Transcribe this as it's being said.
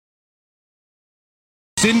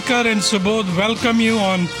Dinkar and Subodh welcome you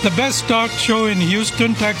on the best talk show in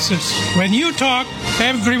Houston, Texas. When you talk,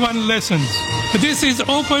 everyone listens. This is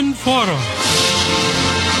Open Forum.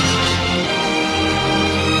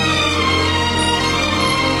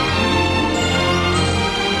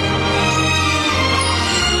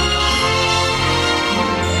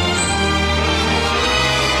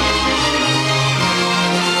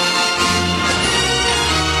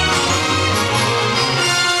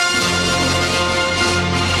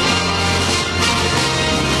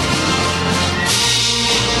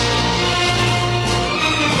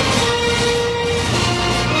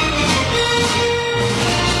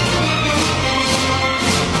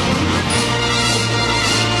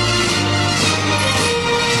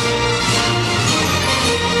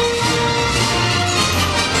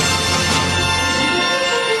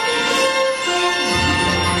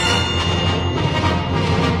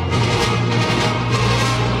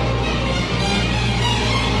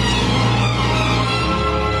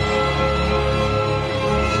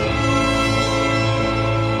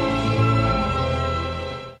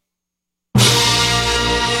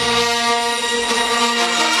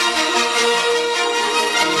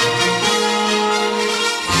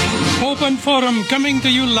 Forum coming to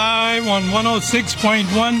you live on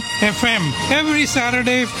 106.1 FM every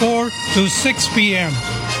Saturday 4 to 6 p.m.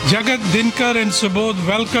 Jagat, Dinkar and Subodh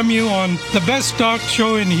welcome you on the best talk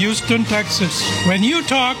show in Houston, Texas. When you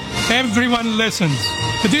talk, everyone listens.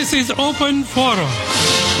 This is Open Forum.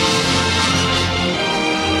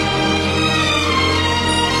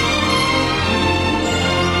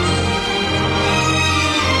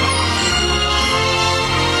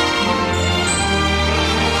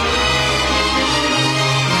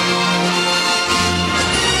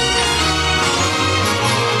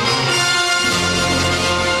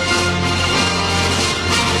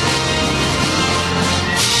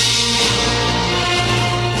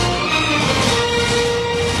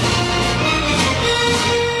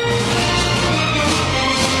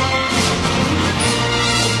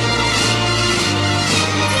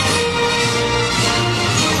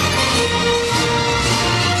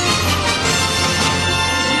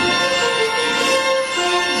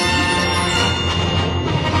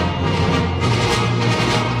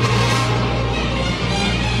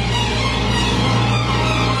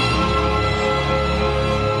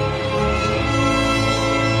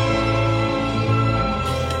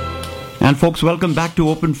 And folks, welcome back to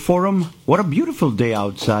Open Forum. What a beautiful day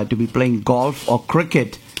outside to be playing golf or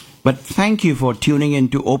cricket. But thank you for tuning in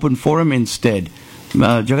to Open Forum instead.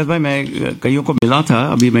 Jagat bhai, मैं कईयों को मिला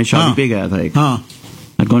था, अभी मैं शादी पे गया था एक.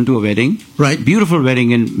 I'd gone to a wedding. Right. Beautiful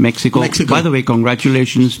wedding in Mexico. By the way,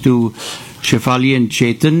 congratulations to Shefali and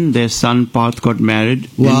Chetan. Their son Parth got married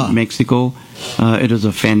in Mexico. It was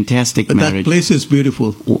a fantastic marriage. That place is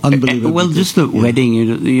beautiful. Unbelievable. Well, just the wedding,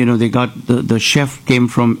 you know, they got the chef came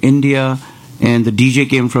from India and the DJ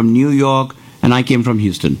came from New York and I came from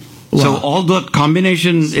Houston. Wow. So all that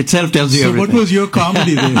combination itself tells you everything. So what was your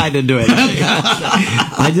comedy then? I didn't do anything.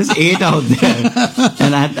 I just ate out there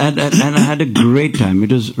and I had a great time.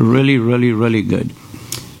 It was really, really, really good.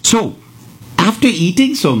 So after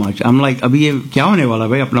eating so much, I'm like, अभी ये क्या होने वाला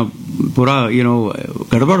भाई अपना पूरा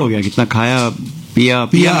गड़बड़ हो गया कितना खाया पिया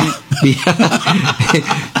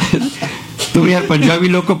तुम यार पंजाबी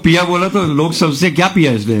लोग को पिया बोला तो लोग सबसे क्या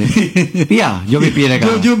पिया इसने पिया जो भी पीने का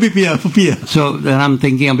जो भी पिया so then I'm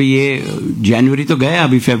thinking अभी ये January तो गया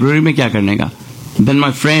अभी February में क्या करने का. Then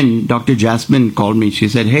my friend Dr Jasmine called me. She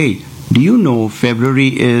said, hey, do you know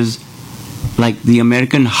February is like the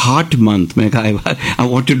American Heart Month? I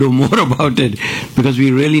want to know more about it because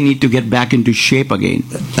we really need to get back into shape again.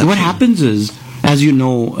 What happens is, as you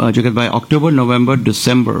know, Jagat bhai, October, November,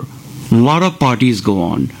 December, a lot of parties go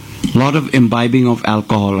on. A lot of imbibing of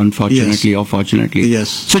alcohol, unfortunately or fortunately. Yes.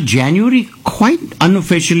 So January, quite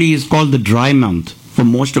unofficially, is called the dry month for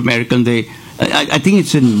most Americans. I think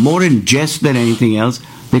it's more in jest than anything else.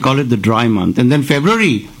 They call it the dry month. And then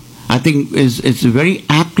February, I think, it's very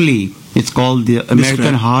aptly, it's called the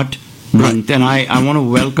American Heart Month. Right. And I want to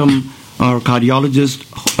welcome our cardiologist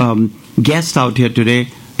guest out here today,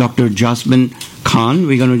 Dr. Jasmine Khan.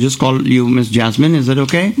 We're going to just call you Miss Jasmine. Is that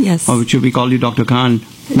okay? Yes. Or should we call you Dr. Khan?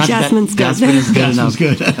 Jasmine's good. Jasmine is good enough.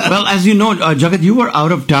 Well, as you know, Jagat, you were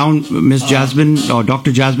out of town. Miss Jasmine, or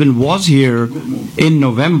Dr. Jasmine was here in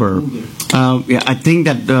November. I think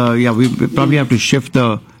that, we probably have to shift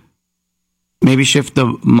the, you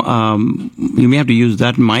may have to use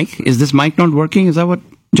that mic. Is this mic not working? Is that what,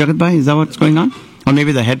 Jagat bhai, is that what's going on? Or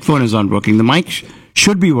maybe the headphone is not working. The mic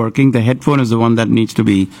should be working. The headphone is the one that needs to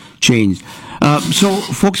be changed. So,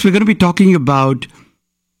 folks, we're going to be talking about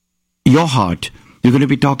your heart. We're going to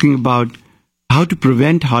be talking about how to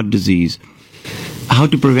prevent heart disease. How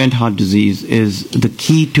to prevent heart disease is the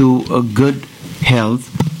key to a good health.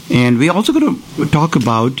 And we're also going to talk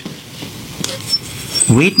about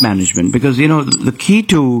weight management, because, the key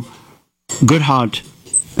to good heart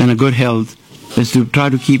and a good health is to try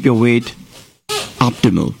to keep your weight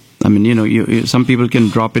optimal. I mean, some people can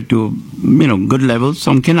drop it to, good levels,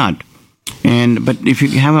 some cannot. But if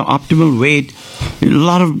you have an optimal weight, a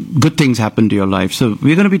lot of good things happen to your life. So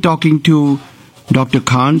we're going to be talking to Dr.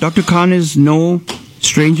 Khan. Dr. Khan is no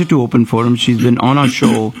stranger to Open Forum. She's been on our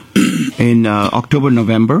show in October,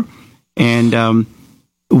 November. And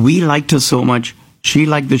we liked her so much. She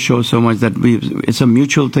liked the show so much that it's a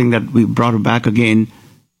mutual thing that we brought her back again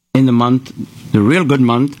in the month, the real good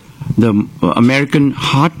month, the American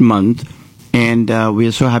Heart Month. And we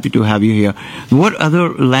are so happy to have you here. What other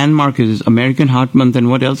landmark is American Heart Month, and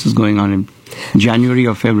what else is going on in January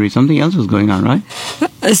or February? Something else is going on, right?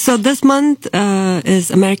 So this month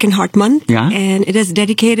is American Heart Month, and it is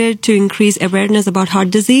dedicated to increase awareness about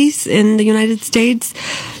heart disease in the United States.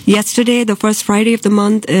 Yesterday, the first Friday of the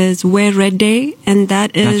month, is Wear Red Day, and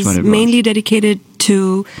that is mainly dedicated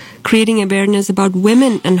to creating awareness about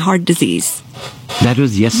women and heart disease. That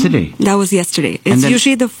was yesterday? That was yesterday. It's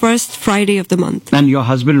usually the first Friday of the month. And your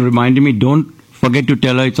husband reminded me, don't forget to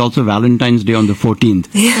tell her it's also Valentine's Day on the 14th,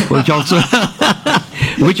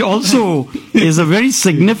 which also is a very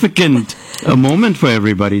significant moment for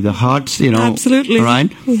everybody. The hearts, Absolutely.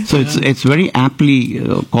 Right? Yeah. So it's very aptly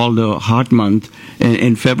called the Heart Month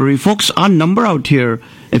in February. Folks, our number out here,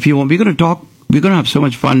 if you want, we're going to have so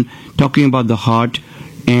much fun talking about the heart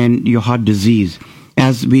and your heart disease.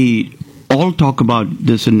 As we all talk about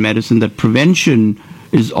this in medicine, that prevention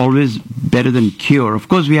is always better than cure. Of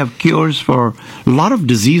course, we have cures for a lot of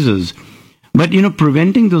diseases, but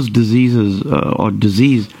preventing those diseases or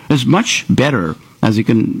disease is much better, as you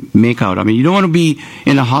can make out. I mean, you don't want to be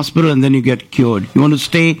in a hospital and then you get cured. You want to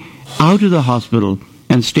stay out of the hospital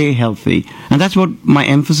and stay healthy. And that's what my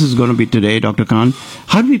emphasis is going to be today, Dr. Khan.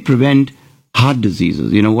 How do we prevent heart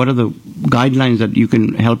diseases? What are the guidelines that you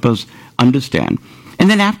can help us understand? And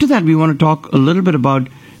then after that, we want to talk a little bit about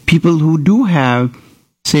people who do have,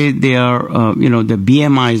 say, they are, their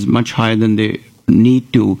BMI is much higher than they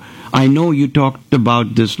need to. I know you talked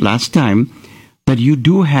about this last time, that you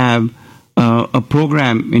do have a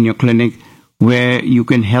program in your clinic where you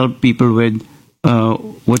can help people with,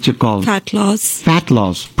 what's it called? Fat loss. Fat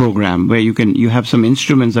loss program, where you have some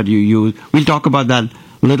instruments that you use. We'll talk about that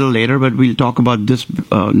a little later, but we'll talk about this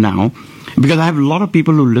now. Because I have a lot of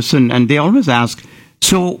people who listen and they always ask,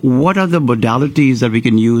 so what are the modalities that we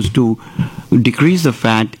can use to decrease the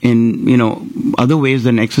fat in, other ways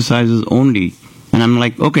than exercises only? And I'm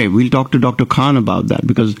like, okay, we'll talk to Dr. Khan about that,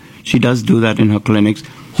 because she does do that in her clinics.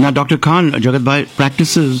 Now, Dr. Khan, Jagat Bhai,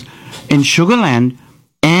 practices in Sugar Land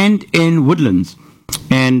and in Woodlands.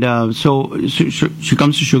 And so she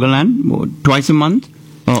comes to Sugar Land twice a month?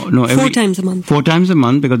 Oh, no, 4 times a month. 4 times a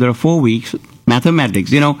month, because there are 4 weeks.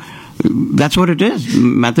 Mathematics, that's what it is.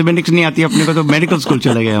 Mathematics नहीं आती अपने को तो medical school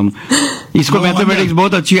चले गए हम. इसको mathematics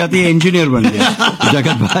बहुत अच्छी आती है, engineer बन गया.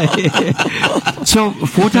 Jagat bhai. So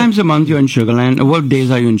 4 times a month you're in Sugar Land. What days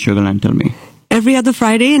are you in Sugar Land? Tell me. Every other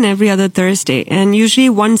Friday and every other Thursday, and usually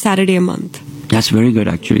one Saturday a month. That's very good,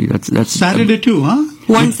 actually. That's Saturday too, huh?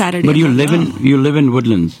 One Saturday. But you live in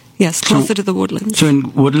Woodlands. Yes, closer to the Woodlands. So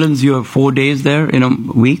in Woodlands you have 4 days there in a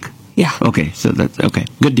week? Yeah. Okay, so that's okay.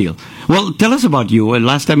 Good deal. Well, tell us about you.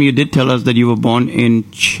 Last time you did tell us that you were born in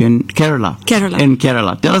Kerala. In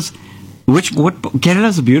Kerala. Tell us Kerala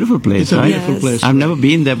is a beautiful place, it's a beautiful place. I've never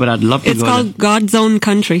been there, but I'd love to go there. It's called God's own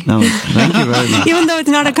country. No, thank you very much. Even though it's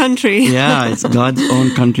not a country. Yeah, it's God's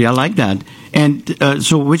own country. I like that. And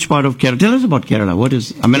so which part of Kerala? Tell us about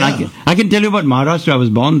Kerala. I can tell you about Maharashtra. I was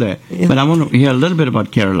born there. Yeah. But I want to hear a little bit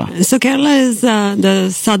about Kerala. So Kerala is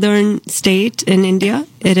the southern state in India.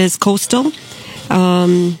 It is coastal.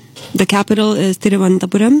 The capital is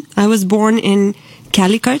Thiruvananthapuram. I was born in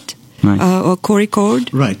Calicut. Nice. Or Kozhikode.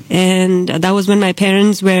 Right. And that was when my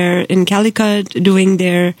parents were in Calicut doing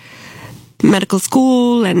their medical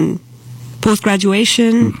school and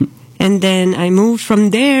post-graduation. Mm-hmm. And then I moved from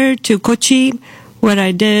there to Kochi, where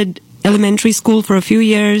I did elementary school for a few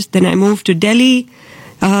years. Then I moved to Delhi,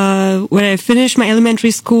 where I finished my elementary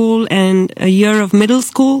school and a year of middle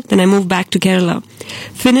school. Then I moved back to Kerala.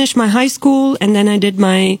 Finished my high school, and then I did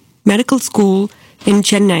my medical school in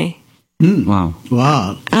Chennai.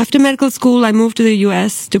 Wow. After medical school, I moved to the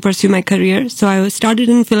U.S. to pursue my career. So I started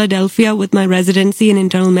in Philadelphia with my residency in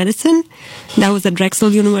internal medicine. That was at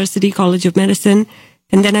Drexel University College of Medicine.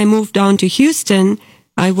 And then I moved on to Houston,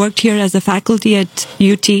 I worked here as a faculty at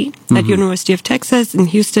UT, at University of Texas in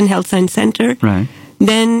Houston Health Science Center. Right.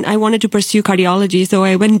 Then I wanted to pursue cardiology, so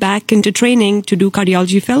I went back into training to do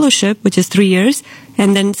cardiology fellowship, which is 3 years.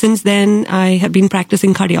 And then since then, I have been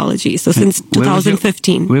practicing cardiology. So since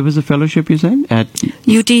 2015. Where was the fellowship you said? At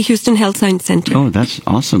UT Houston Health Science Center. Oh, that's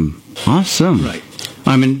awesome. Awesome. Right.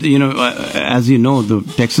 I mean, you know, as you know, the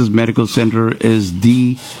Texas Medical Center is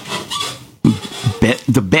the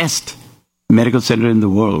best medical center in the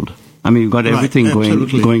world. I mean, we've got everything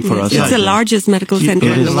going for us. It's the largest medical center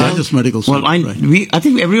It in is the the world. largest medical center. Well, I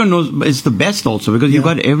think everyone knows it's the best also because you've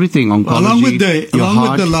got everything, oncology, Along with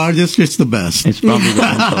heart. the largest, it's the best. It's probably the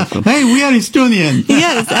best also. Hey, we are Estonian.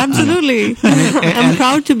 Yes, absolutely. I'm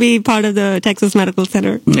proud to be part of the Texas Medical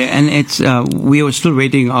Center. And it's we are still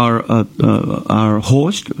waiting our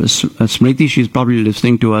host, Smriti. She's probably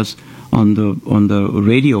listening to us on the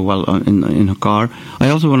radio while in her car. I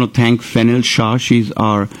also want to thank Fenil Shah.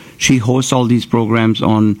 She hosts all these programs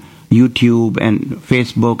on YouTube and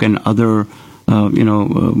Facebook and other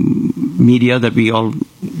media that we all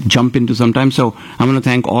jump into sometimes. So I want to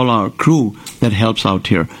thank all our crew that helps out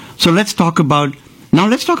here. So let's talk about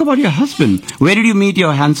your husband. Where did you meet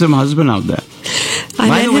your handsome husband out there?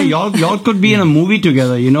 By the way, y'all could be in a movie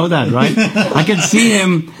together. You know that, right? I can see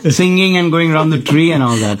him singing and going around the tree and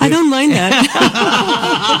all that. I don't mind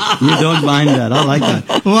that. You don't mind that. I like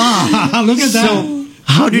that. Wow, look at that. So,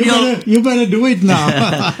 how did you better do it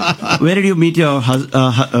now. Where did you meet your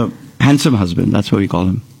handsome husband? That's what we call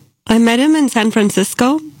him. I met him in San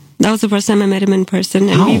Francisco. That was the first time I met him in person.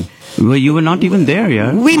 And How? Well, you were not even there,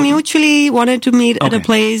 yeah? we mutually wanted to meet at a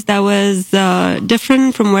place that was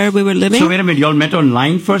different from where we were living. So wait a minute, y'all met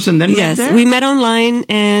online first and then Yes, met there? we met online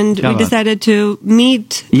and we decided to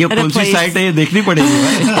meet at a place. Side hai, ye dekhni padegi,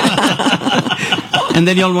 right? And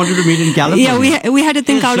then y'all wanted to meet in California. Yeah, we had to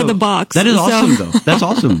think out of the box. That is awesome, though. That's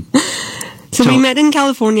awesome. So we met in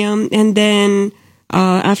California, and then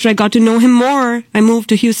after I got to know him more, I moved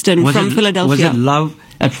to Houston from Philadelphia. Was it love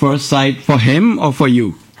at first sight for him or for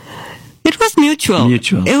you? It was mutual.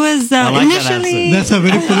 It was initially. That's a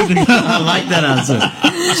very political. I like that answer.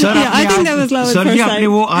 Sir, I think that was love at first Sir, sight. आपने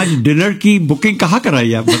वो आज dinner की booking कहाँ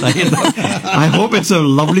कराई आप बताइए? I hope it's a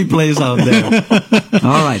lovely place out there.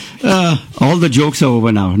 All right. All the jokes are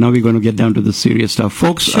over now. Now we're going to get down to the serious stuff.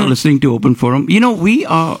 Folks are listening to Open Forum. You know, we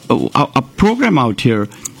are a program out here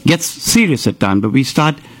gets serious at times, but we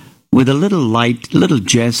start with a little light, little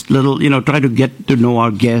jest, try to get to know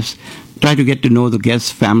our guests, try to get to know the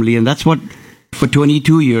guest's family, and that's what for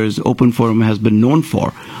 22 years Open Forum has been known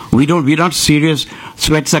for. We're not serious,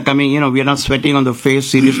 sweats are coming, we're not sweating on the face,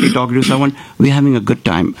 seriously talking to someone, we're having a good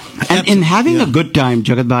time. And in having a good time,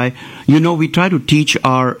 Jagat Bhai, we try to teach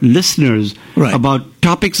our listeners about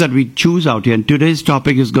topics that we choose out here, and today's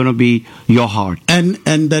topic is going to be your heart. And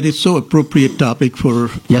that is so appropriate topic for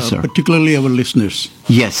particularly our listeners.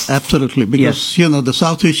 Yes. Absolutely. Because, the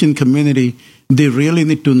South Asian community, they really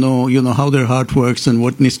need to know, how their heart works and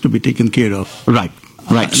what needs to be taken care of. Right.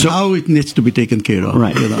 So how it needs to be taken care of,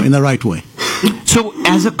 in the right way. So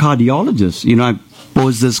as a cardiologist, I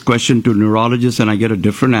pose this question to neurologists and I get a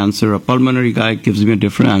different answer. A pulmonary guy gives me a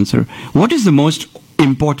different answer. What is the most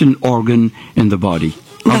important organ in the body?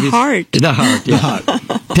 The heart. The heart, yeah. The heart.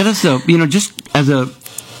 Tell us, just as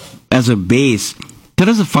a base, tell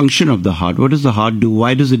us the function of the heart. What does the heart do?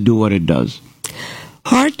 Why does it do what it does?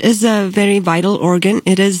 Heart is a very vital organ.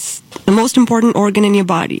 It is the most important organ in your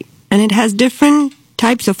body. And it has different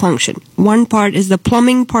types of function. One part is the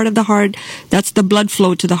plumbing part of the heart. That's the blood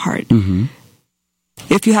flow to the heart. Mm-hmm.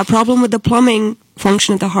 If you have problem with the plumbing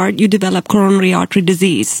function of the heart, you develop coronary artery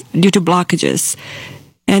disease due to blockages.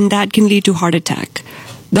 And that can lead to heart attack.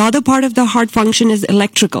 The other part of the heart function is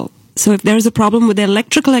electrical. So if there's a problem with the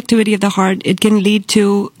electrical activity of the heart, it can lead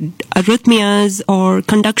to arrhythmias or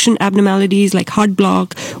conduction abnormalities like heart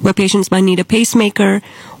block, where patients might need a pacemaker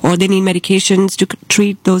or they need medications to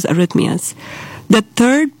treat those arrhythmias. The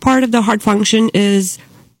third part of the heart function is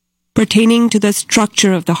pertaining to the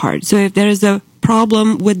structure of the heart. So if there is a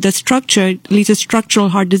problem with the structure, it leads to structural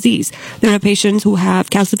heart disease. There are patients who have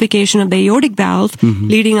calcification of the aortic valve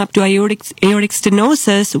leading up to aortic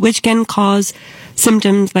stenosis, which can cause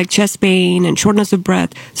symptoms like chest pain and shortness of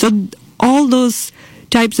breath. So all those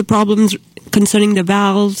types of problems concerning the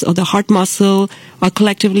valves or the heart muscle are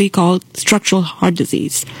collectively called structural heart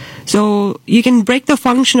disease. So you can break the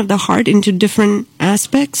function of the heart into different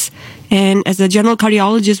aspects. And as a general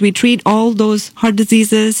cardiologist, we treat all those heart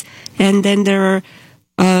diseases. And then there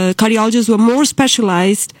are cardiologists who are more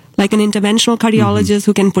specialized like an interventional cardiologist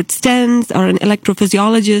who can put stents, or an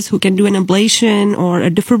electrophysiologist who can do an ablation or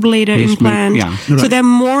a defibrillator implant. Yeah. So Right. they're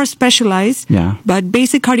more specialized. Yeah. But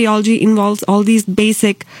basic cardiology involves all these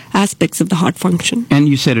basic aspects of the heart function. And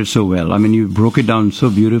you said it so well. I mean, you broke it down so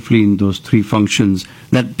beautifully in those three functions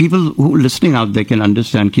that people who are listening out there can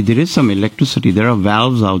understand that there is some electricity. There are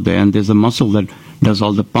valves out there, and there's a muscle that does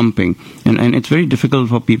all the pumping. And it's very difficult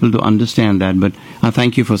for people to understand that, but I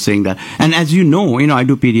thank you for saying that. And as you know, I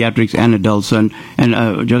do pediatrics and adults, and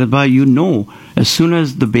Jagat Bhai, as soon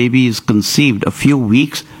as the baby is conceived, a few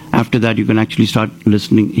weeks after that, you can actually start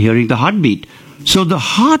hearing the heartbeat. So the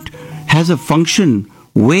heart has a function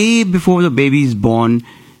way before the baby is born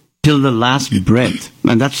till the last breath.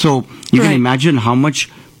 And that's so, you can imagine how much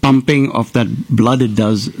pumping of that blood it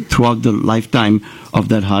does throughout the lifetime of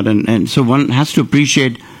that heart. And so one has to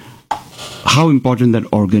appreciate how important that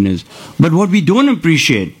organ is. But what we don't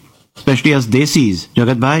appreciate, especially as desis,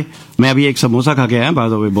 Jagat Bhai, मैं अभी एक समोसा खा के आया, by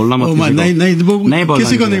the way, बोलना मत किसी को। नहीं बोलना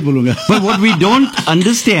किसी को नहीं बोलूंगा। But what we don't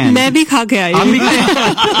understand, मैं भी खा के आई हूँ।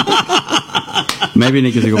 मैं भी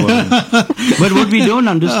नहीं किसी को बोलूंगा। But what we don't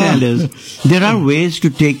understand is there are ways to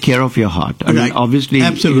take care of your heart. I mean, obviously,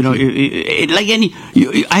 absolutely.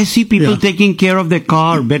 I see people taking care of their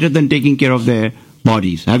car better than taking care of their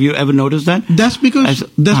bodies. Have you ever noticed that? That's because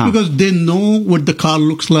they know what the car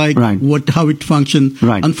looks like, how it functions.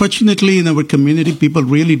 Right. Unfortunately, in our community, people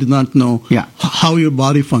really do not know how your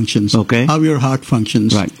body functions, how your heart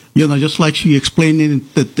functions. Right. Just like she explained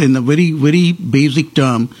in a very, very basic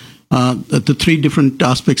term, the three different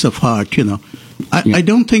aspects of heart. I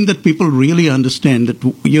don't think that people really understand that.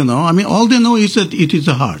 I mean, all they know is that it is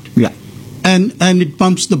a heart. Yeah. And it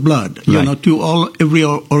pumps the blood, to every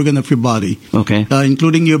organ of your body,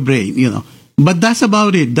 including your brain, But that's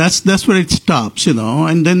about it. That's where it stops,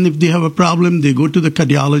 And then if they have a problem, they go to the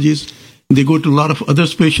cardiologist. They go to a lot of other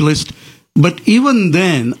specialists. But even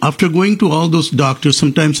then, after going to all those doctors,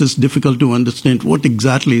 sometimes it's difficult to understand what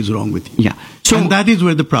exactly is wrong with you. Yeah. So, and that is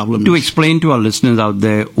where the problem is. To explain to our listeners out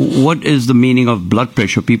there, what is the meaning of blood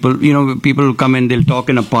pressure? People, people come and they'll talk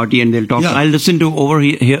in a party and they'll talk. I listen to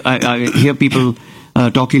I hear people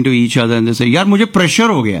talking to each other and they say, "Yaar, mujhe pressure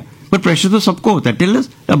ho gaya." But pressure to sabko hota hai. Tell us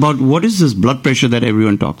about what is this blood pressure that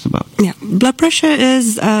everyone talks about. Yeah, blood pressure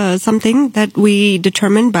is something that we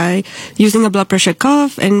determine by using a blood pressure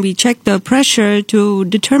cuff, and we check the pressure to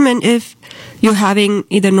determine if you're having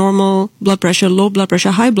either normal blood pressure, low blood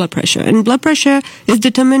pressure, high blood pressure. And blood pressure is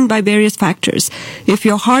determined by various factors. If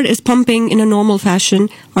your heart is pumping in a normal fashion,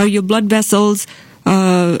 are your blood vessels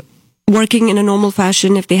working in a normal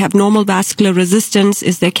fashion? If they have normal vascular resistance,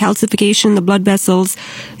 is there calcification in the blood vessels?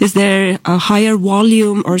 Is there a higher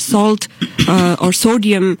volume or salt or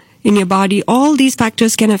sodium in your body? All these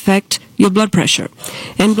factors can affect your blood pressure.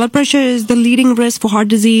 And blood pressure is the leading risk for heart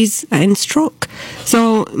disease and stroke.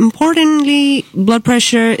 So importantly, blood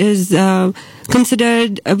pressure is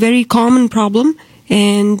considered a very common problem,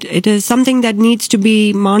 and it is something that needs to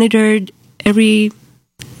be monitored every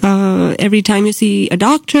time you see a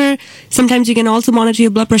doctor. Sometimes you can also monitor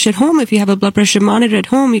your blood pressure at home. If you have a blood pressure monitor at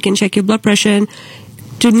home, you can check your blood pressure and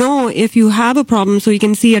to know if you have a problem so you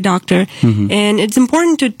can see a doctor. And it's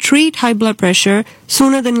important to treat high blood pressure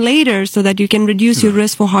sooner than later so that you can reduce your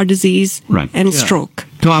risk for heart disease and stroke.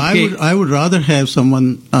 I would rather have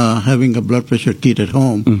someone having a blood pressure kit at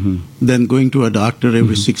home than going to a doctor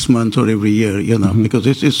every 6 months or every year, because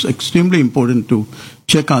it's extremely important to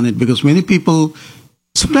check on it, because many people,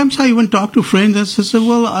 sometimes I even talk to friends and say,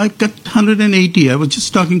 well, I got 180. I was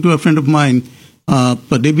just talking to a friend of mine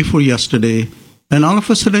the day before yesterday, and all of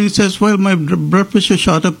a sudden he says, well, my blood pressure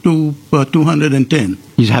shot up to 210.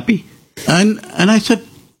 He's happy. And I said,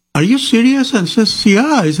 are you serious? And he says,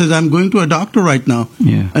 yeah. He says, I'm going to a doctor right now.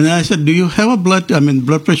 Yeah. And I said, do you have a blood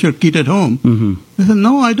pressure kit at home? I said,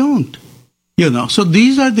 no, I don't. So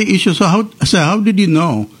these are the issues. So how did you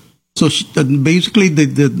know? So basically,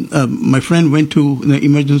 my friend went to the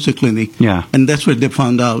emergency clinic, and that's where they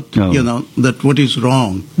found out, that what is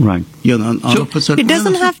wrong. Right. All of a sudden, it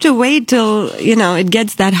doesn't have to wait till it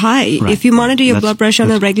gets that high. Right. If you monitor your blood pressure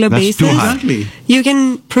on a regular basis, you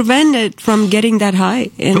can prevent it from getting that high,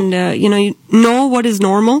 and you know what is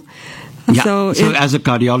normal. Yeah. So as a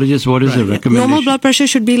cardiologist, what is the recommendation? Normal blood pressure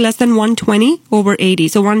should be less than 120 over 80.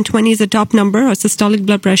 So 120 is the top number or systolic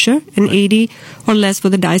blood pressure, and 80 or less for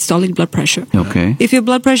the diastolic blood pressure. Okay. If your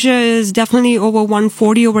blood pressure is definitely over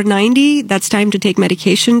 140 over 90, that's time to take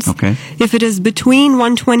medications. Okay. If it is between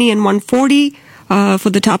 120 and 140 for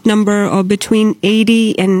the top number, or between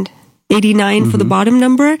 80 and 89 for the bottom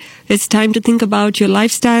number. It's time to think about your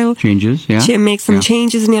lifestyle. Changes, yeah. Make some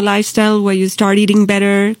changes in your lifestyle where you start eating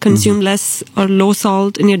better, consume less or low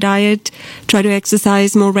salt in your diet, try to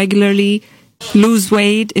exercise more regularly, lose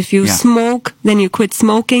weight. If you smoke, then you quit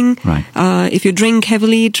smoking. Right. If you drink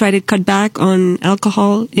heavily, try to cut back on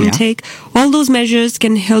alcohol intake. All those measures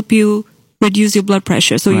can help you reduce your blood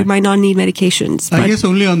pressure, so you might not need medications. I guess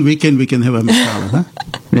only on weekend we can have a masala, huh?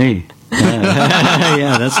 Hey.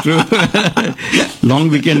 Yeah, that's true.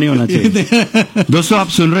 Long weekend नहीं होना चाहिए. दोस्तों, आप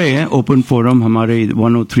सुन रहे हैं open forum हमारे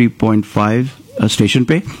 103.5 station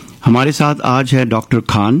पे. हमारे साथ आज है doctor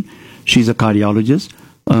Khan. She is a cardiologist.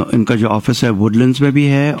 इनका जो ऑफिस है वुडलैंड्स में भी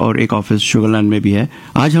है और एक ऑफिस शुगरलैंड में भी है.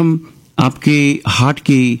 आज हम आपके हार्ट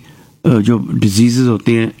की जो डिजीजेज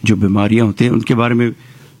होती हैं, जो बीमारियां होती हैं, उनके बारे में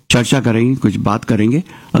चर्चा करेंगे, कुछ बात करेंगे.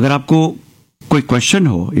 अगर आपको कोई क्वेश्चन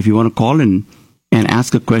हो, if you want to call in and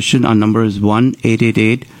ask a question, our number is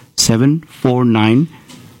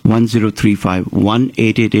 1-888-749-1035.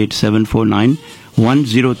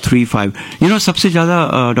 1-888-749-1035. You know, सबसे ज़्यादा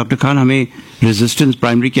डॉक्टर खान हमें रेजिस्टेंस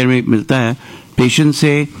प्राइमरी केयर में मिलता है पेशेंट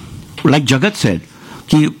से, लाइक जगत सेड,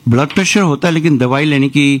 कि ब्लड प्रेशर होता है लेकिन दवाई लेने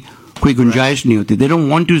की कोई गुंजाइश नहीं होती. They don't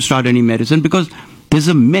want to start any medicine because there's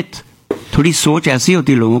a myth. थोड़ी सोच ऐसी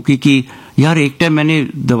होती है लोगों की कि यार एक टाइम मैंने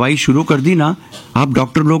दवाई शुरू कर दी ना, आप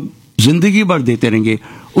डॉक्टर लोग जिंदगी भर देते रहेंगे.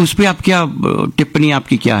 उस पे आप क्या टिप्पणी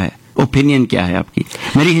आपकी क्या है, ओपिनियन क्या है आपकी?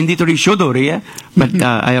 मेरी हिंदी थोड़ी शुद्ध हो रही है, but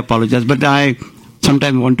I apologise, but I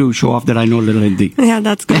sometime want to show off that I know little Hindi. Yeah,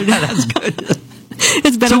 that's good. That's good.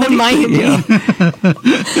 It's better than my Hindi.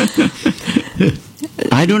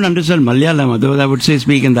 I don't understand Malayalam, otherwise I would say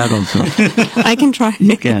speak in that also. I can try.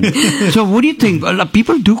 You can. So what do you think?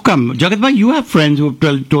 People do come. Jagat bhai, you have friends who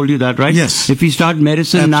have told you that, right? Yes. If we start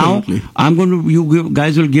medicine Absolutely. now, you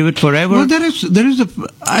guys will give it forever. Well, there is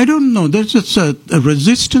I don't know, there's just a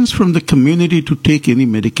resistance from the community to take any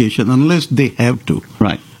medication unless they have to.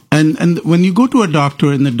 Right. And when you go to a doctor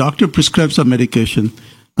and the doctor prescribes a medication,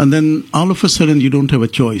 and then all of a sudden you don't have a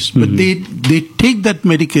choice, but they take that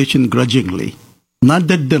medication grudgingly. Not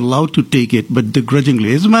that they're allowed to take it, but they grudgingly.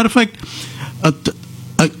 As a matter of fact, a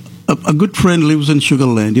good friend lives in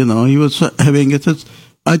Sugarland. You know, he was having it.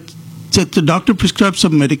 The doctor prescribed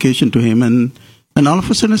some medication to him, and all of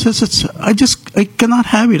a sudden he says, I cannot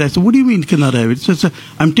have it. I said, what do you mean cannot have it? He says,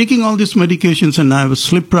 I'm taking all these medications and I have a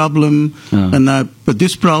sleep problem, and I have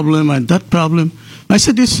this problem and that problem. I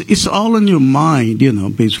said, it's all in your mind, you know,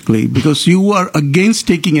 basically, because you are against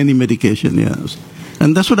taking any medication. Yes.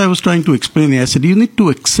 And that's what I was trying to explain. I said, you need to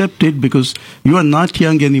accept it because you are not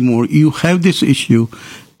young anymore. You have this issue,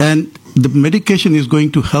 and the medication is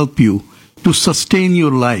going to help you to sustain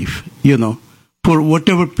your life, you know, for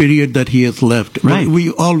whatever period that he has left. Right.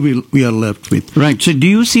 We are left with. Right. So do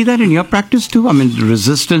you see that in your practice too? I mean,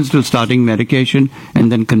 resistance to starting medication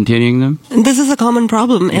and then continuing them? This is a common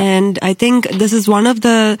problem, and I think this is one of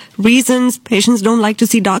the reasons patients don't like to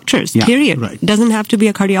see doctors, period. Right. Doesn't have to be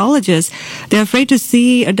a cardiologist. They're afraid to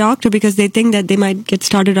see a doctor because they think that they might get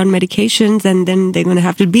started on medications and then they're going to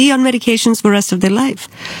have to be on medications for the rest of their life.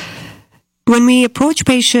 When we approach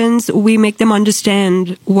patients, we make them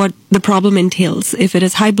understand what the problem entails. If it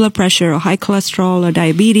is high blood pressure or high cholesterol or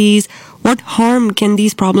diabetes, what harm can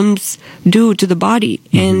these problems do to the body?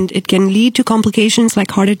 And it can lead to complications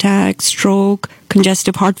like heart attack, stroke,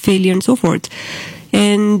 congestive heart failure, and so forth.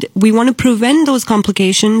 And we want to prevent those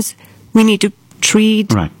complications. We need to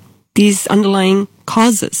treat these underlying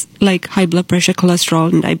causes like high blood pressure,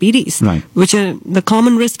 cholesterol, and diabetes, which are the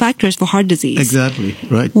common risk factors for heart disease. Exactly,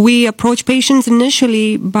 right. We approach patients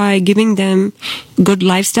initially by giving them good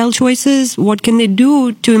lifestyle choices. What can they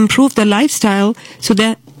do to improve their lifestyle so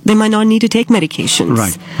that they might not need to take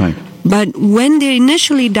medications? Right. But when they're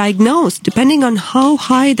initially diagnosed, depending on how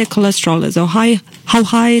high their cholesterol is or how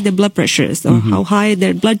high their blood pressure is or how high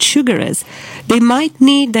their blood sugar is, they might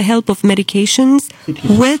need the help of medications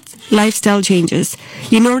with lifestyle changes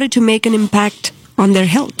in order to make an impact on their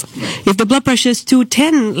health. If the blood pressure is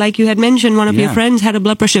 210, like you had mentioned, one of your friends had a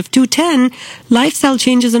blood pressure of 210, lifestyle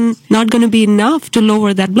changes are not going to be enough to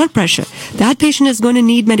lower that blood pressure. That patient is going to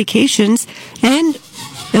need medications, and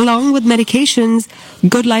along with medications,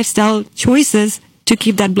 good lifestyle choices to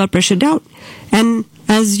keep that blood pressure down. And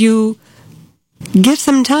as you give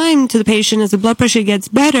some time to the patient, as the blood pressure gets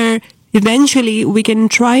better, eventually we can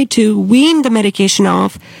try to wean the medication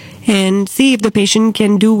off and see if the patient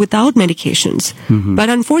can do without medications. But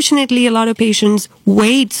unfortunately, a lot of patients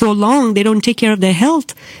wait so long, they don't take care of their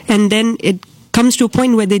health, and then it comes to a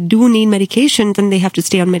point where they do need medications, and they have to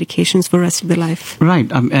stay on medications for the rest of their life. Right.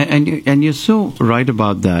 And you're so right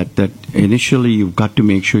about that initially you've got to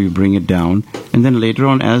make sure you bring it down. And then later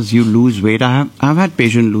on, as you lose weight, I've had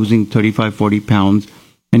patients losing 35, 40 pounds,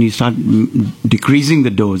 and you start decreasing the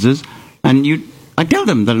doses. And I tell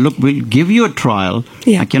them that, look, we'll give you a trial.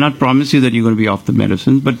 Yeah. I cannot promise you that you're going to be off the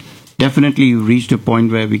medicine, but definitely you've reached a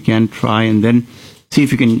point where we can try and then see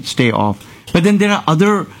if you can stay off. But then there are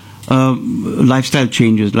other lifestyle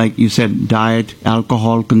changes, like you said, diet,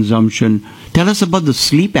 alcohol consumption. Tell us about the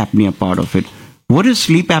sleep apnea part of it. What is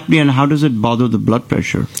sleep apnea and how does it bother the blood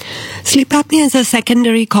pressure? Sleep apnea is a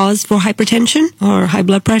secondary cause for hypertension or high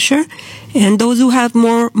blood pressure. And those who have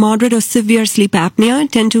more moderate or severe sleep apnea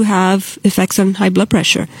tend to have effects on high blood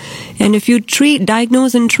pressure. And if you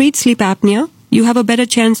diagnose and treat sleep apnea, you have a better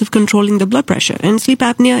chance of controlling the blood pressure. And sleep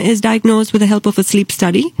apnea is diagnosed with the help of a sleep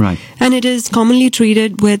study. Right. And it is commonly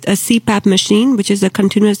treated with a CPAP machine, which is a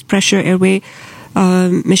continuous pressure airway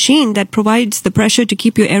machine that provides the pressure to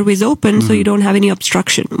keep your airways open so you don't have any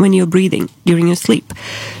obstruction when you're breathing during your sleep.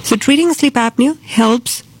 So treating sleep apnea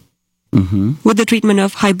helps with the treatment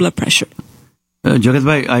of high blood pressure. Jagat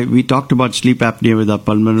bhai, we talked about sleep apnea with our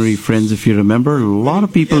pulmonary friends, if you remember. A lot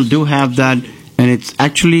of people do have that, and it's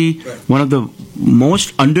actually one of the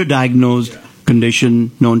most underdiagnosed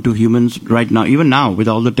condition known to humans right now. Even now, with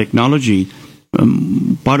all the technology,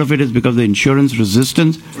 part of it is because of the insurance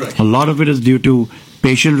resistance. Right. A lot of it is due to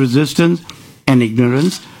patient resistance and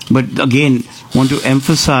ignorance. But again, want to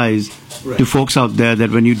emphasize to folks out there that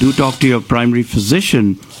when you do talk to your primary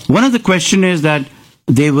physician, one of the question is that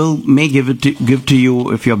they may give to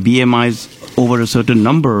you if your BMI is over a certain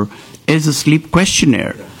number is a sleep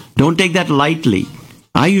questionnaire. Don't take that lightly.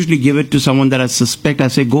 I usually give it to someone that I suspect. I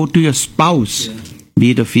say, go to your spouse,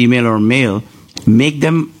 be it a female or male, make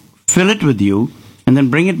them fill it with you, and then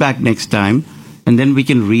bring it back next time, and then we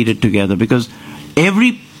can read it together. Because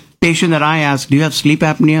every patient that I ask, do you have sleep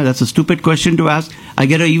apnea? That's a stupid question to ask. I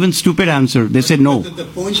get an even stupid answer. They say no. The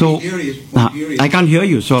point So here is, I can't hear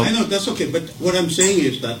you. So I know, that's okay. But what I'm saying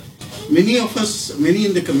is that many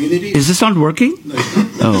in the community... Is this not working? No, it's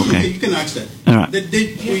not. Oh, okay. You can ask that. All right.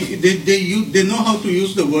 They know how to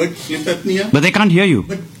use the word sleep apnea. But they can't hear you.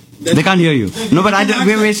 They can't hear you. No, but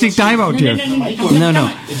we're wasting time out here.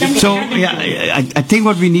 No. So, yeah, I think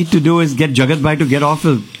what we need to do is get Jagat bhai to get off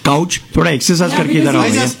the couch. Thoda exercise karke idhar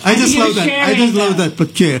aao. I just love that. I just love that.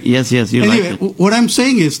 But chair. Yes, you anyway, like it. What I'm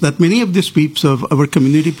saying is that many of these people, of our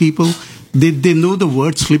community people, they know the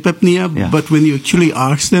word sleep apnea, but when you actually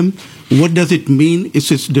ask them, what does it mean?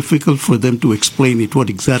 It's difficult for them to explain it,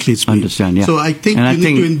 what exactly it means. Understand, yeah. So I think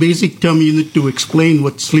in basic term, you need to explain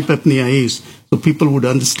what sleep apnea is, so people would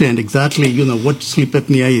understand exactly, what sleep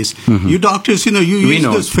apnea is. You doctors, you use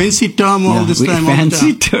this fancy term all this time.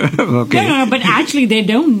 Fancy term, okay. No, but actually they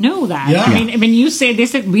don't know that. Yeah. I mean, when you say, they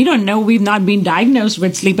said, we don't know, we've not been diagnosed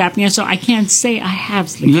with sleep apnea, so I can't say I have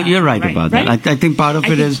sleep apnea. You're right about that. I think part of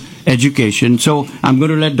it is education. So I'm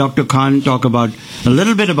going to let Dr. Khan talk about a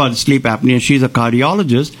little bit about sleep apnea. She's a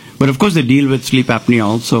cardiologist, but of course they deal with sleep apnea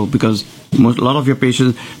also, because a lot of your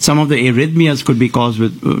patients, some of the arrhythmias could be caused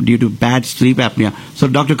due to bad sleep apnea. So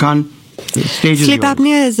Dr. Khan, the stage is yours. Sleep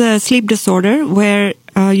apnea is a sleep disorder where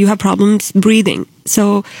you have problems breathing.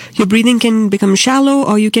 So your breathing can become shallow,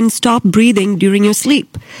 or you can stop breathing during your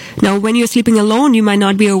sleep. Now, when you're sleeping alone, you might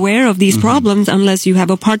not be aware of these problems unless you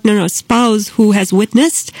have a partner or spouse who has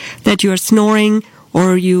witnessed that you are snoring,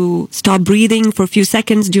 or you stop breathing for a few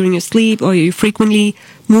seconds during your sleep, or you're frequently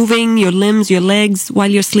moving your limbs, your legs while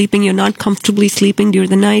you're sleeping, you're not comfortably sleeping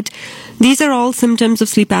during the night. These are all symptoms of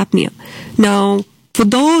sleep apnea. Now, for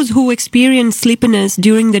those who experience sleepiness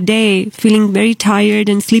during the day, feeling very tired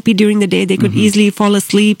and sleepy during the day, they could easily fall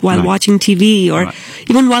asleep while watching TV, or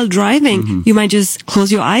even while driving. You might just close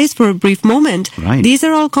your eyes for a brief moment. These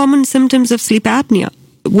are all common symptoms of sleep apnea.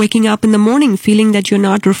 Waking up in the morning feeling that you're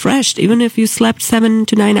not refreshed, even if you slept 7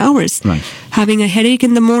 to 9 hours. Having a headache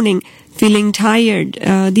in the morning, feeling tired.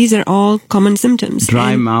 These are all common symptoms.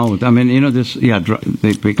 Dry mouth. I mean,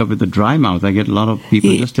 they wake up with a dry mouth. I get a lot of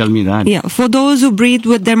people just tell me that. Yeah, for those who breathe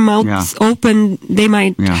with their mouths open, they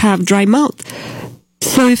might have dry mouth.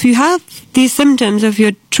 So if you have these symptoms, if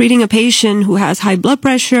you're treating a patient who has high blood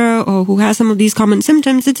pressure or who has some of these common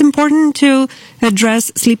symptoms, it's important to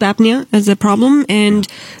address sleep apnea as a problem and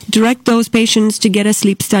direct those patients to get a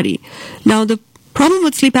sleep study. Now, the problem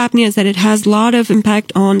with sleep apnea is that it has a lot of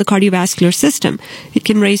impact on the cardiovascular system. It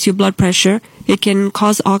can raise your blood pressure. It can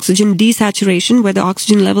cause oxygen desaturation, where the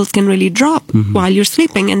oxygen levels can really drop while you're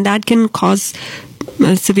sleeping, and that can cause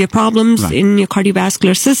severe problems in your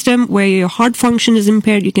cardiovascular system, where your heart function is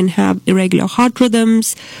impaired. You can have irregular heart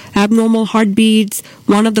rhythms, abnormal heartbeats.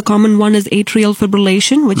 One of the common one is atrial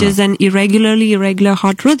fibrillation, which is an irregular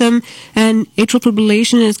heart rhythm. And atrial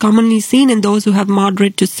fibrillation is commonly seen in those who have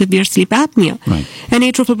moderate to severe sleep apnea. Right. And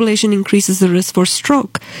atrial fibrillation increases the risk for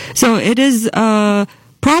stroke. So it is a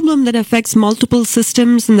problem that affects multiple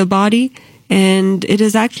systems in the body. And it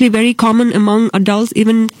is actually very common among adults,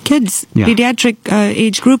 even kids. Pediatric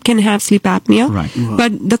age group can have sleep apnea. Right.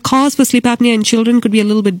 But the cause for sleep apnea in children could be a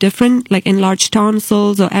little bit different, like enlarged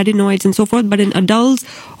tonsils or adenoids and so forth. But in adults,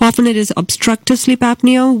 often it is obstructive sleep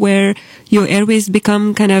apnea, where your airways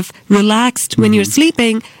become kind of relaxed when you're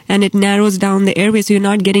sleeping, and it narrows down the airways, so you're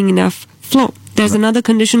not getting enough flow. There's another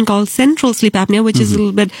condition called central sleep apnea, which is a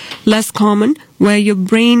little bit less common, where your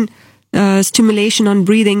brain stimulation on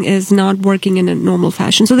breathing is not working in a normal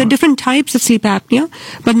fashion. So there are different types of sleep apnea,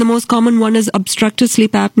 but the most common one is obstructive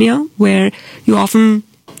sleep apnea, where you often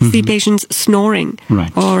see patients snoring,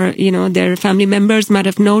 or their family members might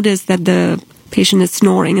have noticed that the patient is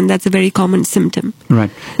snoring, and that's a very common symptom.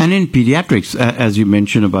 Right. And in pediatrics, as you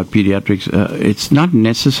mentioned about pediatrics, it's not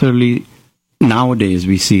necessarily nowadays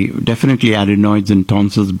we see definitely adenoids and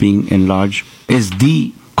tonsils being enlarged is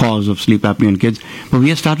the cause of sleep apnea in kids, but we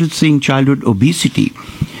have started seeing childhood obesity,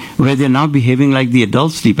 where they're now behaving like the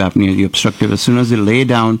adult sleep apnea, the obstructive. As soon as they lay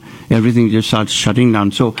down, everything just starts shutting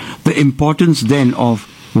down. So the importance then of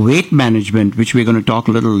weight management, which we're going to talk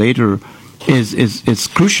a little later, is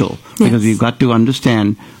crucial, because we've got to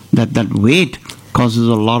understand that weight causes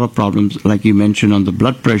a lot of problems, like you mentioned on the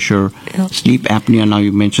blood pressure, sleep apnea. Now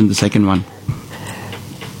you mentioned the second one.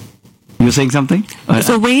 You're saying something?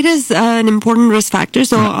 So weight is an important risk factor.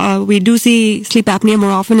 So we do see sleep apnea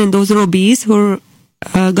more often in those who are obese, who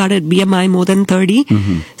got a BMI more than 30.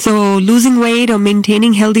 So losing weight or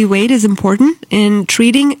maintaining healthy weight is important in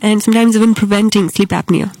treating and sometimes even preventing sleep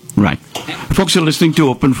apnea. Right. Folks are listening to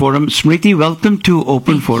Open Forum. Smriti, welcome to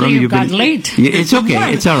Open Forum. You got late. Yeah, it's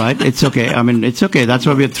okay. It's all right. It's okay. I mean, it's okay. That's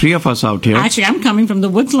why we have three of us out here. Actually, I'm coming from the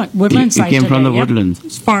woodland side. You came from the woodlands.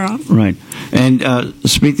 It's far off. Right. And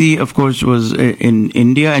Smriti, of course, was in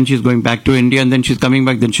India, and she's going back to India, and then she's coming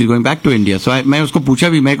back, then she's going back to India. So मैं उसको पूछा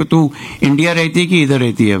भी, मैं को तू India रहती है कि इधर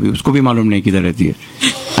रहती है अभी? उसको भी मालूम नहीं किधर रहती है.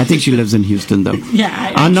 I think she lives in Houston, though.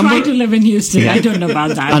 Yeah, I try to live in Houston. I don't know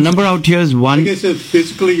about that. Our number out here is one. I guess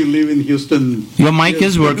physically you live in Houston. Your mic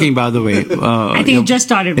is working, by the way. I think it just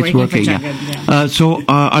started working. It's working, yeah. So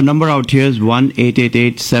our number out here is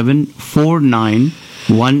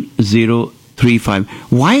 1-888-749-1035.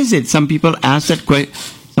 Why is it? Some people ask that question.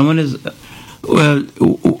 Someone is.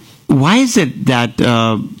 Why is it that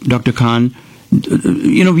Dr. Khan?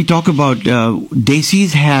 We talk about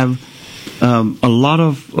Desis have a lot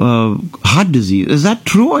of heart disease. Is that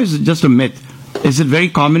true, or is it just a myth? Is it very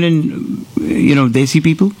common in, Desi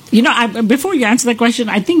people? Before you answer that question,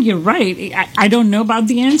 I think you're right. I don't know about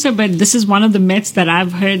the answer, but this is one of the myths that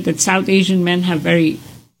I've heard, that South Asian men have very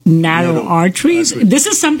narrow arteries. This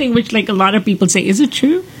is something which, like, a lot of people say. Is it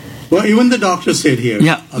true? Well, even the doctor said here.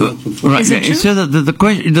 Yeah. Right. Is it true? So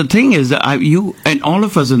the thing is that you and all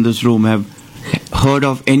of us in this room have heard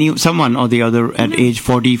of someone or the other at age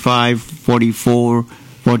 45, 44,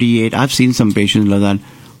 48. I've seen some patients like that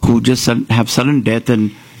who just have sudden death,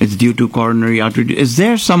 and it's due to coronary artery. Is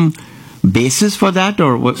there some basis for that,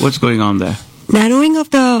 or what's going on there? Narrowing of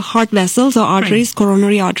the heart vessels or arteries,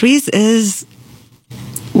 coronary arteries, is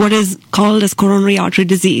what is called as coronary artery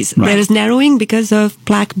disease. There is narrowing because of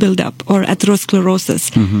plaque buildup or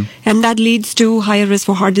atherosclerosis. And that leads to higher risk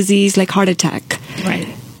for heart disease like heart attack. Right.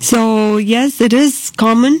 So yes, it is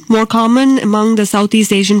more common among the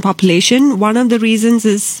Southeast Asian population. One of the reasons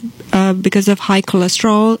is because of high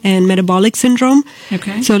cholesterol and metabolic syndrome.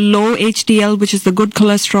 Okay. So low HDL, which is the good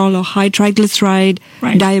cholesterol, or high triglyceride,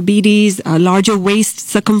 diabetes, larger waist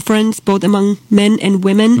circumference, both among men and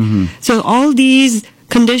women. So all these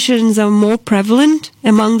conditions are more prevalent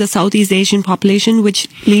among the Southeast Asian population, which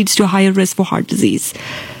leads to higher risk for heart disease.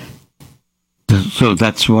 So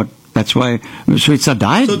that's why. So it's a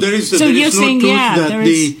diet. So there is you're no saying, truth that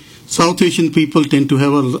the South Asian people tend to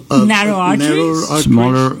have a narrow arteries?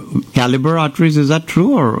 Smaller caliber arteries. Is that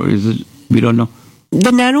true, or is it? We don't know.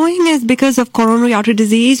 The narrowing is because of coronary artery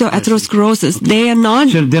disease or atherosclerosis. They are not.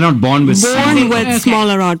 So they're not born with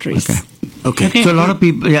smaller arteries. Okay. So a lot of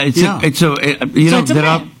people.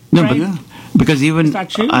 Because even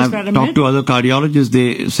I've talked to other cardiologists,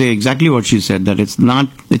 they say exactly what she said, that it's not.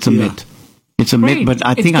 It's a myth. It's a myth, but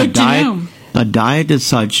I think our diet a diet is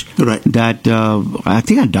such Right. that I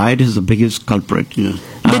think our diet is the biggest culprit. Yeah.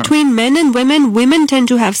 Between men and women tend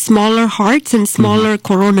to have smaller hearts and smaller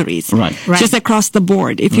coronaries. Right. Just across the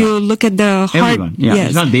board. If you look at the heart, Everyone. Yeah. yes.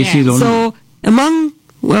 It's not desis only. So among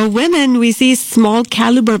women, we see small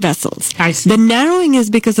caliber vessels. I see. The narrowing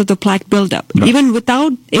is because of the plaque buildup. Right. Even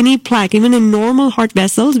without any plaque, even in normal heart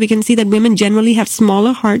vessels, we can see that women generally have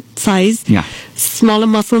smaller heart size, Yeah. smaller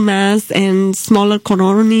muscle mass, and smaller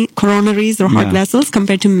coronaries or heart Yeah. vessels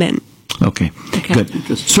compared to men. Okay. Good.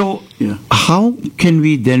 Interesting. So, Yeah. how can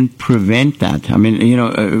we then prevent that? I mean,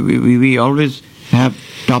 we always have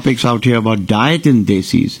topics out here about diet in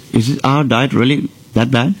desis. Is our diet really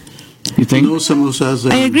that bad? You think? No samosas.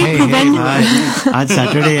 I agree. आज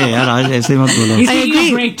Saturday है यार, आज ऐसे मत बोलो. He's I taking agree.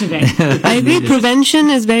 a break today. I agree. Prevention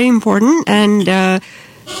is very important, and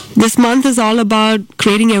this month is all about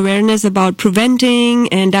creating awareness about preventing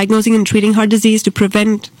and diagnosing and treating heart disease to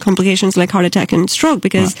prevent complications like heart attack and stroke,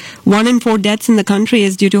 because 1 in 4 deaths in the country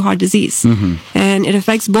is due to heart disease. And it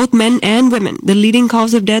affects both men and women. The leading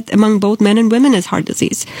cause of death among both men and women is heart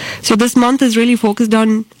disease. So this month is really focused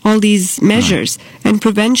on all these measures, and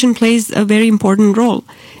prevention plays a very important role.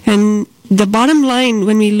 And the bottom line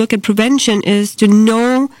when we look at prevention is to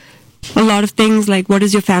know a lot of things like what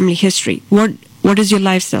is your family history, what is your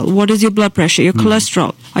lifestyle, what is your blood pressure, your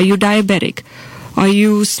cholesterol, are you diabetic, are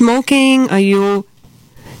you smoking, are you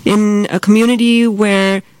in a community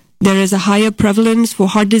where there is a higher prevalence for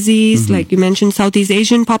heart disease, like you mentioned, Southeast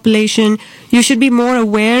Asian population. You should be more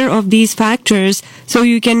aware of these factors so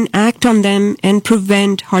you can act on them and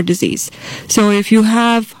prevent heart disease. So if you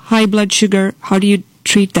have high blood sugar, how do you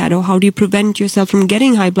treat that, or how do you prevent yourself from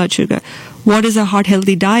getting high blood sugar? What is a heart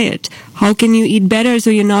healthy diet? How can you eat better so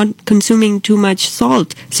you're not consuming too much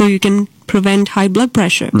salt so you can prevent high blood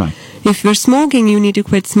pressure? Right. If you're smoking, you need to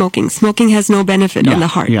quit smoking. Smoking has no benefit on the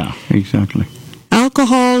heart. Yeah, exactly.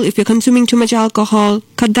 Alcohol, if you're consuming too much alcohol,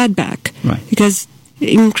 cut that back. Right. Because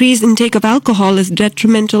increased intake of alcohol is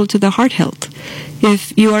detrimental to the heart health.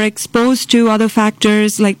 If you are exposed to other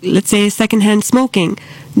factors, like let's say secondhand smoking,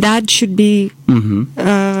 that should be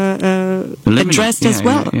addressed as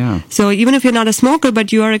well. Yeah. So even if you're not a smoker,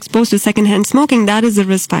 but you are exposed to secondhand smoking, that is a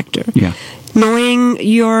risk factor. Yeah. Knowing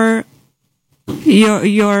your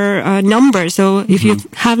numbers. So if you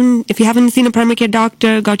haven't seen a primary care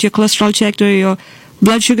doctor, got your cholesterol checked or your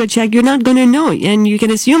blood sugar checked, you're not going to know, and you can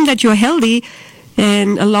assume that you're healthy.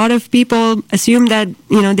 And a lot of people assume that,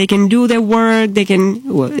 they can do their work, they can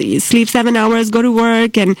sleep 7 hours, go to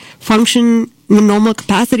work, and function in normal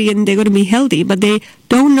capacity, and they're going to be healthy. But they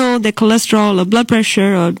don't know their cholesterol or blood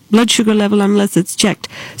pressure or blood sugar level unless it's checked.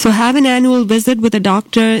 So have an annual visit with a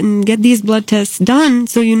doctor and get these blood tests done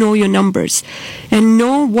so you know your numbers. And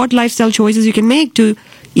know what lifestyle choices you can make to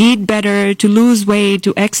eat better, to lose weight,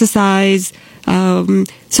 to exercise,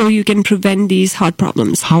 so you can prevent these heart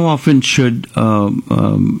problems. How often should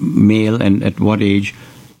male, and at what age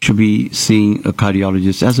should be seeing a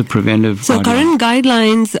cardiologist as a preventive? So current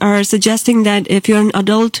guidelines are suggesting that if you're an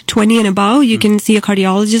adult 20 and above, you can see a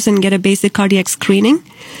cardiologist and get a basic cardiac screening.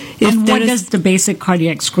 And what does the basic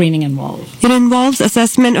cardiac screening involve? It involves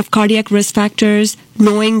assessment of cardiac risk factors,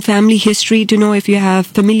 knowing family history to know if you have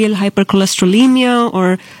familial hypercholesterolemia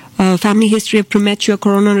or family history of premature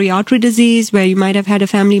coronary artery disease, where you might have had a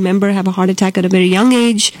family member have a heart attack at a very young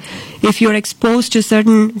age. If you're exposed to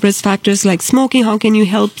certain risk factors like smoking, how can you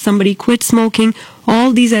help somebody quit smoking?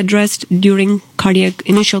 All these are addressed during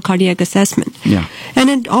initial cardiac assessment. Yeah.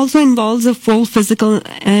 And it also involves a full physical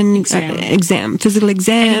and physical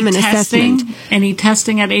exam and assessment. Any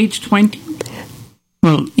testing at age 20?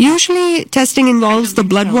 Well, usually testing involves the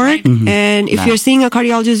blood work, and if you're seeing a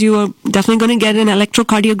cardiologist, you are definitely going to get an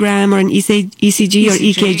electrocardiogram or an ECG or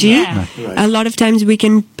EKG. Yeah. A lot of times we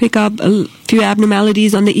can pick up a few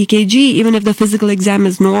abnormalities on the EKG, even if the physical exam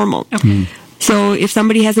is normal. Okay. So if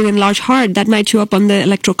somebody has an enlarged heart, that might show up on the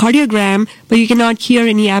electrocardiogram, but you cannot hear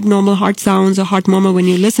any abnormal heart sounds or heart murmur when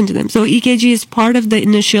you listen to them. So EKG is part of the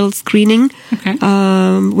initial screening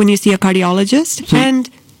when you see a cardiologist.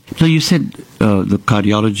 So you said the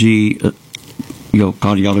cardiology, your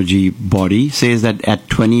cardiology body says that at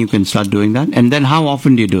 20 you can start doing that, and then how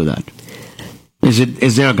often do you do that?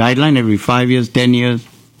 Is there a guideline every 5 years, 10 years?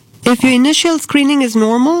 If your initial screening is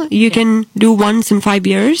normal, you can do once in 5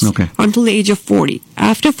 years until the age of 40.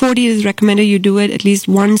 After 40, it is recommended you do it at least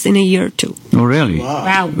once in a year or two. Oh, really?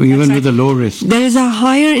 Wow. Even with a low risk? There is a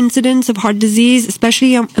higher incidence of heart disease,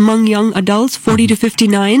 especially among young adults, 40 to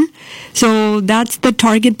 59. So that's the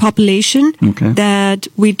target population that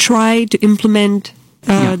we try to implement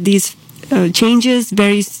these changes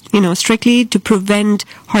very, strictly to prevent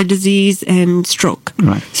heart disease and stroke.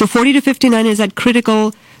 Right. So 40 to 59 is that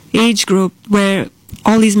critical age group where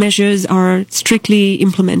all these measures are strictly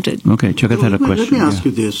implemented. Okay, Jagat had a question. Let me ask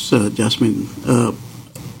you this, Jasmine.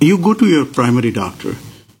 You go to your primary doctor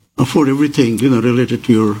for everything related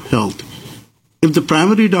to your health. If the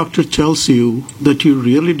primary doctor tells you that you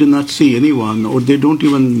really do not see anyone, or they don't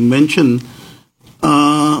even mention,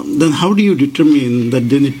 then how do you determine that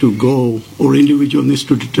they need to go, or individual needs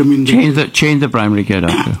to determine? Change the primary care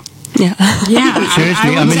doctor. Yeah. Yeah.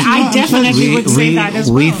 Seriously, I definitely would say that as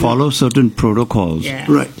well. We follow certain protocols. Yeah.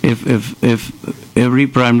 Right. If every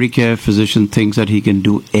primary care physician thinks that he can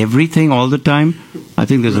do everything all the time, I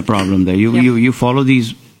think there's a problem there. You follow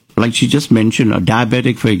these, like she just mentioned, a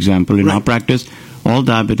diabetic, for example, in our practice, all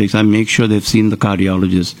diabetics, I make sure they've seen the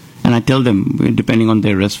cardiologist. And I tell them, depending on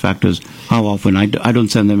their risk factors, how often. I don't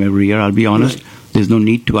send them every year, I'll be honest. Right. There's no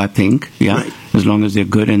need to, I think, Right. as long as they're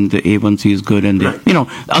good and the A1C is good and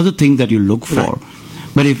other things that you look for. Right.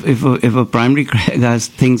 But if a primary guy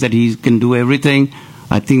thinks that he can do everything,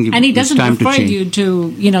 I think And he it's doesn't time refer to change. you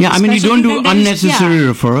to, You don't do unnecessary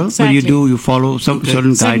referral, exactly. but you follow some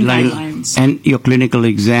certain guidelines. And your clinical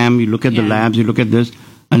exam, you look at the labs, you look at this.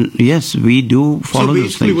 And yes, we do follow so those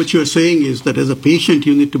basically things. what you're saying is that as a patient,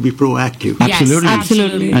 you need to be proactive. Yes, Absolutely.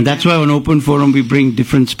 absolutely. And that's why on Open Forum we bring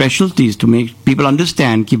different specialties to make people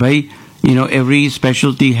understand ki bhai, every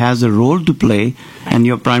specialty has a role to play, and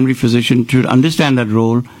your primary physician should understand that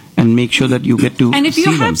role and make sure that you get to And if see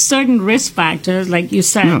you have them. certain risk factors, like you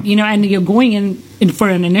said, and you're going in for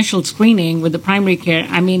an initial screening with the primary care,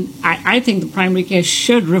 I think the primary care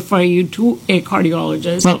should refer you to a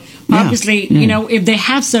cardiologist. Well, obviously, if they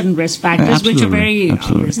have certain risk factors, which are very,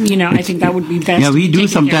 Absolutely. I think that would be best. Yeah, we to be do taken care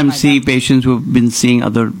sometimes by see them. patients who have been seeing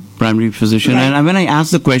other primary physicians. Right. And when I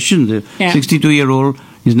ask the question, the 62-year-old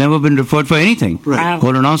has never been referred for anything. Right. Wow.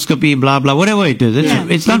 Colonoscopy, blah, blah, whatever it is.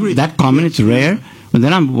 It's not that common, it's rare. But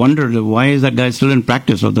then I wonder, why is that guy still in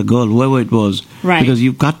practice, or the girl, whoever it was? Right. Because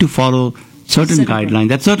you've got to follow certain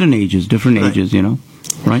guidelines at certain ages, different ages,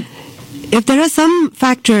 right? If there are some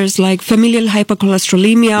factors like familial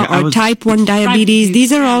hypercholesterolemia or type 1 diabetes,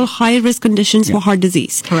 these are all high-risk conditions for heart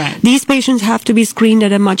disease. Correct. These patients have to be screened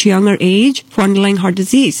at a much younger age for underlying heart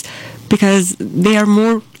disease because they are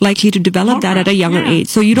more likely to develop that at a younger age.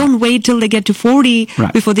 So you don't wait till they get to 40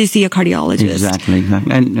 before they see a cardiologist. Exactly.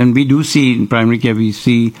 And we do see in primary care, we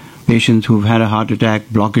see patients who've had a heart attack,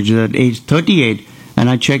 blockages at age 38, and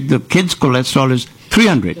I check the kid's cholesterol is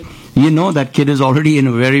 300. That kid is already in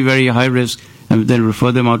a very, very high risk, and then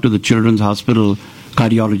refer them out to the Children's Hospital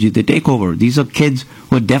cardiology. They take over. These are kids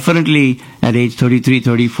who are definitely at age 33,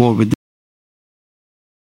 34 with